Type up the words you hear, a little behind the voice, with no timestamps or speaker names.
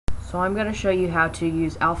So I'm going to show you how to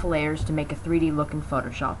use alpha layers to make a 3D look in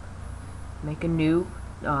Photoshop. Make a new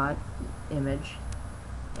image,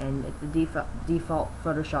 and the default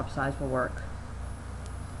Photoshop size will work,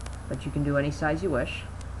 but you can do any size you wish.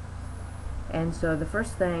 And so the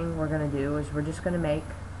first thing we're going to do is we're just going to make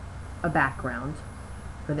a background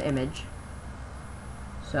for the image.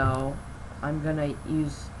 So I'm going to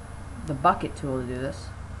use the bucket tool to do this,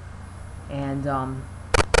 and so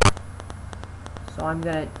I'm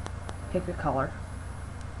going to pick a color.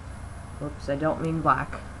 Whoops, I don't mean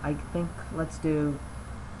black. I think let's do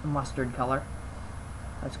a mustard color.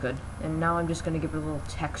 That's good. And now I'm just going to give it a little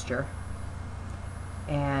texture,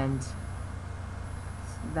 and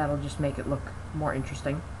that'll just make it look more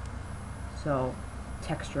interesting. So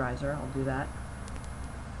texturizer, I'll do that,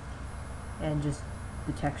 and just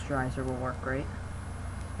the texturizer will work great.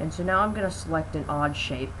 And so now I'm going to select an odd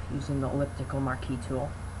shape using the elliptical marquee tool.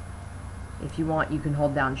 If you want, you can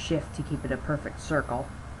hold down shift to keep it a perfect circle,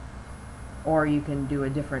 or you can do a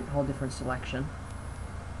whole different selection.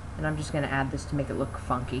 And I'm just going to add this to make it look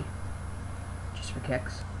funky, just for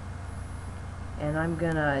kicks. And I'm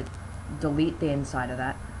going to delete the inside of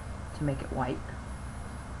that to make it white.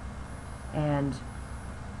 And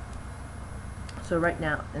so right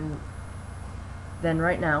now,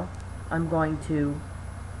 I'm going to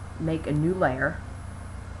make a new layer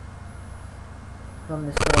from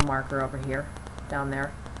this little marker over here, down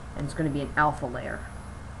there, and it's going to be an alpha layer.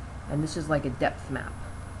 And this is like a depth map.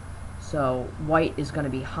 So white is going to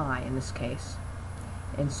be high in this case.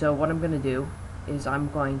 And so what I'm going to do is I'm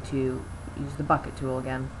going to use the bucket tool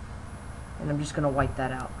again, and I'm just going to white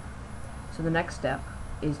that out. So the next step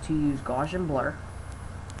is to use Gaussian blur.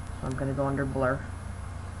 So I'm going to go under blur,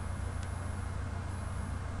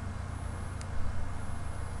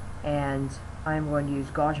 and I'm going to use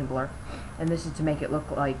Gaussian blur, and this is to make it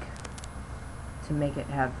look like, to make it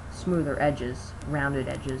have smoother edges, rounded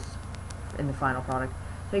edges in the final product.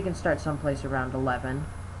 So you can start someplace around 11,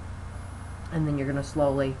 and then you're going to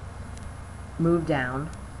slowly move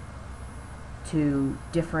down to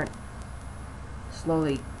different,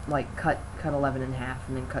 slowly like cut 11 in half,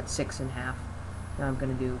 and then cut 6 in half. Now I'm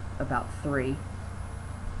going to do about 3,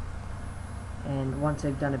 and once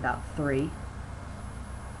I've done about 3,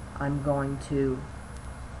 I'm going to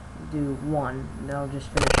do 1, and that'll just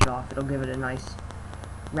finish it off. It'll give it a nice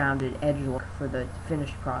rounded edge look for the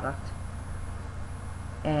finished product.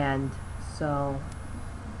 And so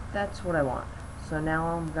that's what I want. So now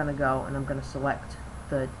I'm going to go and I'm going to select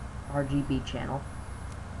the RGB channel.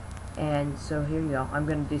 And so here you go. I'm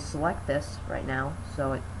going to deselect this right now,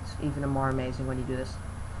 so it's even more amazing when you do this.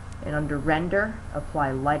 And under render,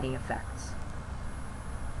 apply lighting effects.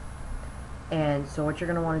 And so what you're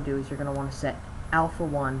going to want to do is you're going to want to set alpha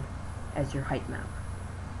 1 as your height map.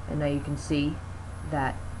 And now you can see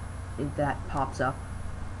that that pops up.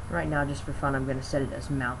 Right now, just for fun, I'm going to set it as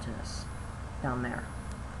mountainous down there.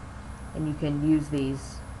 And you can use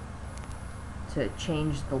these to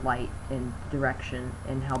change the light and direction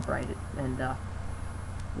and how bright it and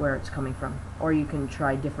where it's coming from. Or you can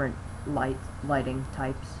try different lighting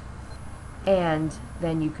types. And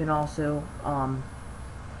then you can also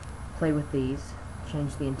play with these,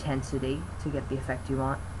 change the intensity to get the effect you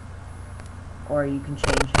want. Or you can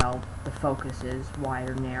change how the focus is, wide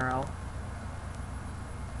or narrow,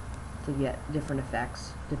 to get different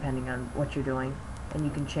effects depending on what you're doing. And you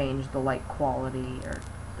can change the light quality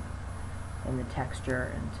and the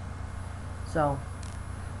texture. And so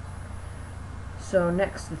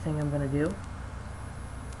next, the thing I'm going to do,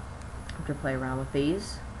 after play around with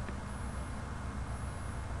these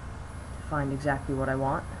to find exactly what I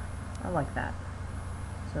want. I like that.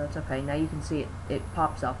 So that's okay. Now you can see it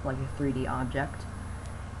pops up like a 3D object.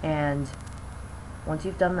 And once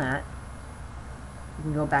you've done that, you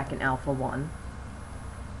can go back in alpha 1,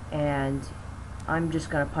 and I'm just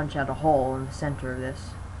going to punch out a hole in the center of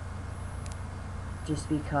this, just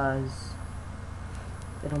because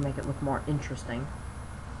it'll make it look more interesting.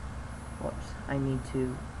 Whoops, I need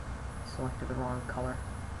to select the wrong color.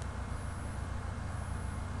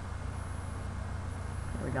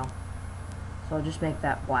 There we go. So I'll just make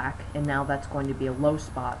that black, and now that's going to be a low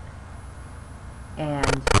spot.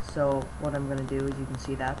 And so what I'm going to do is, you can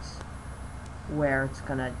see that's where it's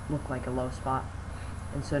going to look like a low spot.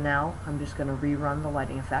 And so now I'm just going to rerun the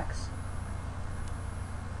lighting effects,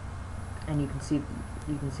 and you can see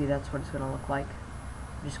that's what it's going to look like.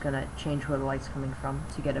 I'm just going to change where the light's coming from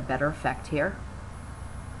to get a better effect here.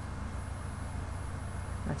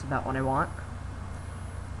 That's about what I want.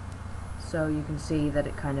 So you can see that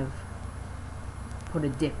it kind of put a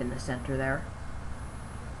dip in the center there.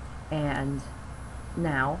 And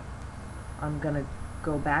now I'm going to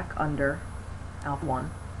go back under Alpha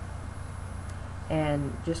 1,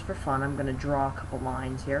 and just for fun I'm going to draw a couple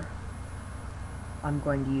lines here. I'm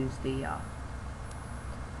going to use the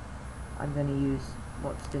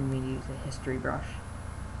whoops, didn't mean to use a history brush.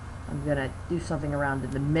 I'm going to do something around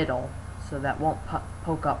in the middle so that won't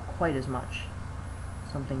poke up quite as much,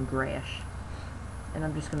 something grayish. And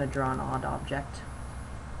I'm just going to draw an odd object,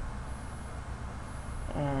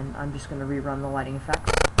 and I'm just going to rerun the lighting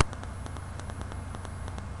effects.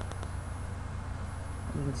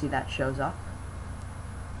 You can see that shows up.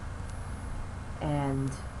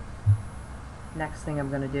 And next thing I'm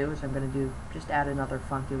going to do is I'm going to just add another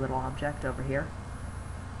funky little object over here.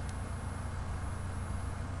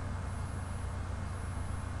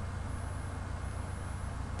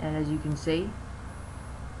 And as you can see,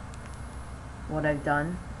 what I've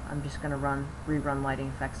done, I'm just going to rerun lighting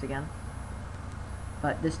effects again.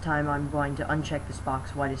 But this time I'm going to uncheck this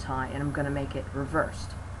box white is high, and I'm going to make it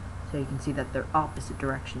reversed. So you can see that they're opposite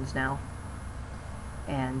directions now.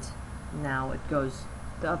 And now it goes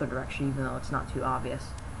the other direction, even though it's not too obvious.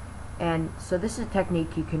 And so this is a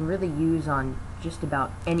technique you can really use on just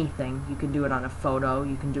about anything. You can do it on a photo,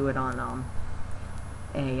 you can do it on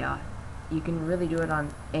you can really do it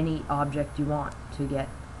on any object you want to get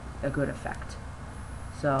a good effect.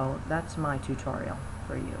 So that's my tutorial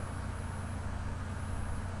for you.